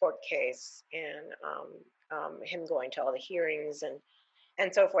the court case and him going to all the hearings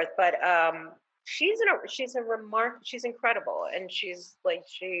and so forth. But she's incredible, and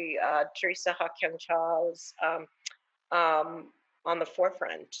Teresa Ha Kyung Cha's on the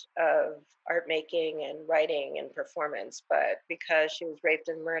forefront of art making and writing and performance. But because she was raped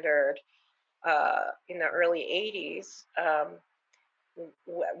and murdered in the early 80s,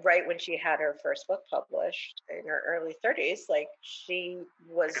 right when she had her first book published in her early 30s, like she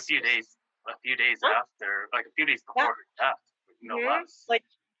was like a few days after, like a few days before her death, no less. Like,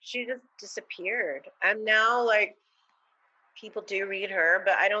 she just disappeared. And now, like, people do read her,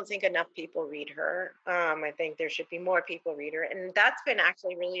 but I don't think enough people read her. I think there should be more people read her, and that's been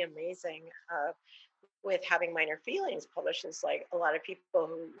actually really amazing. With having Minor Feelings published, is like a lot of people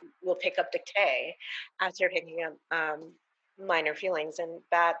who will pick up Dictate after picking up Minor Feelings, and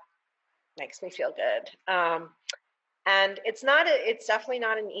that makes me feel good. And it's definitely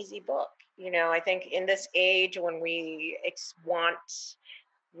not an easy book. I think in this age when we want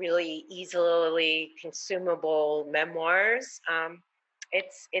really easily consumable memoirs,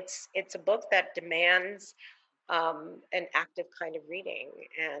 it's a book that demands an active kind of reading,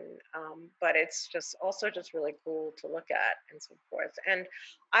 and but it's just also just really cool to look at and so forth. And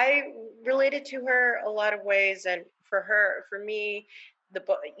I related to her a lot of ways, and for me, the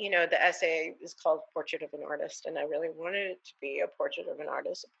book, the essay is called Portrait of an Artist, and I really wanted it to be a portrait of an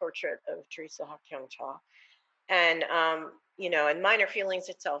artist, a portrait of Teresa Hak-Kyung Cha. And and Minor Feelings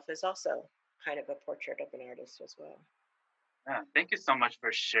itself is also kind of a portrait of an artist as well. Yeah, thank you so much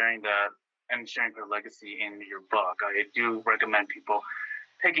for sharing that and sharing her legacy in your book. I do recommend people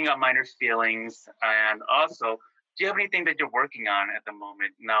picking up Minor Feelings. And also, do you have anything that you're working on at the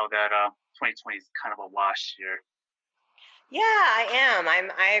moment now that 2020 is kind of a wash year? Yeah, I am.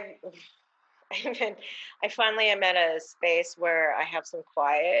 I finally am at a space where I have some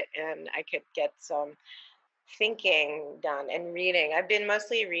quiet and I could get some thinking done and reading. I've been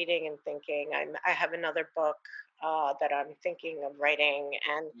mostly reading and thinking. I have another book that I'm thinking of writing,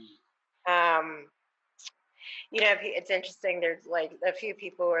 and it's interesting. There's like a few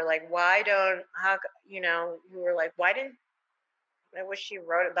people who are like, who were like, why didn't I wish she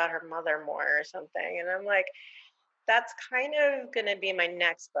wrote about her mother more or something? And I'm like, that's kind of going to be my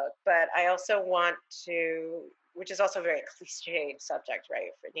next book, but I also want to, which is also a very cliched subject,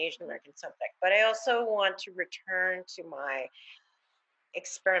 right, for an Asian American subject, but I also want to return to my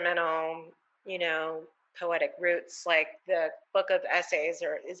experimental, poetic roots. Like the book of essays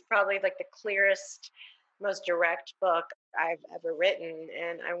is probably like the clearest, most direct book I've ever written,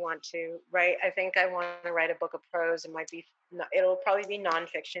 and I think I want to write a book of prose. It'll probably be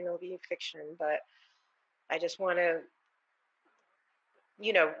nonfiction, it'll be fiction, but I just want to,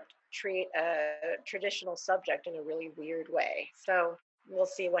 treat a traditional subject in a really weird way. So we'll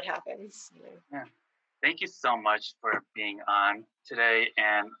see what happens. Yeah. Thank you so much for being on today.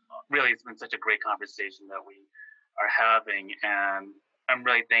 And really, it's been such a great conversation that we are having. And I'm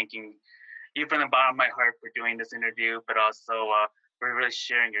really thanking you from the bottom of my heart for doing this interview, but also for really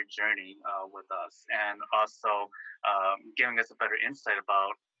sharing your journey with us, and also giving us a better insight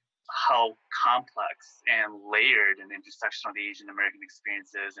about how complex and layered and intersectional the Asian American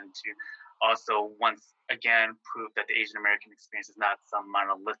experience is, and to also once again prove that the Asian American experience is not some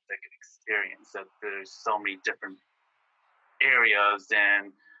monolithic experience, that there's so many different areas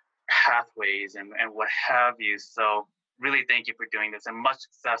and pathways and what have you. So really thank you for doing this, and much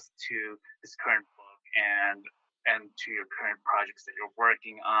success to this current book and to your current projects that you're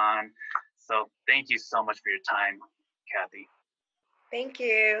working on. So thank you so much for your time, Cathy. Thank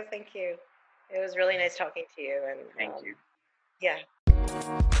you. It was really nice talking to you. And thank you. Yeah.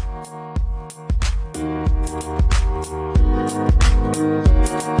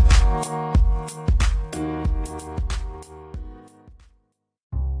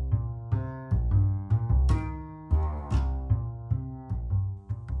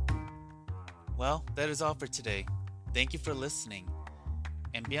 Well, that is all for today. Thank you for listening,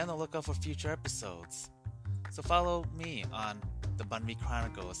 and be on the lookout for future episodes. So follow me on the Banh Mi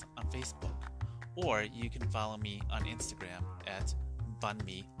Chronicles on Facebook, or you can follow me on Instagram at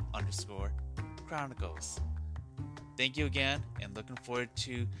BanMi_Chronicles. Thank you again, and looking forward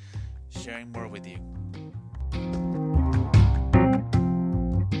to sharing more with you.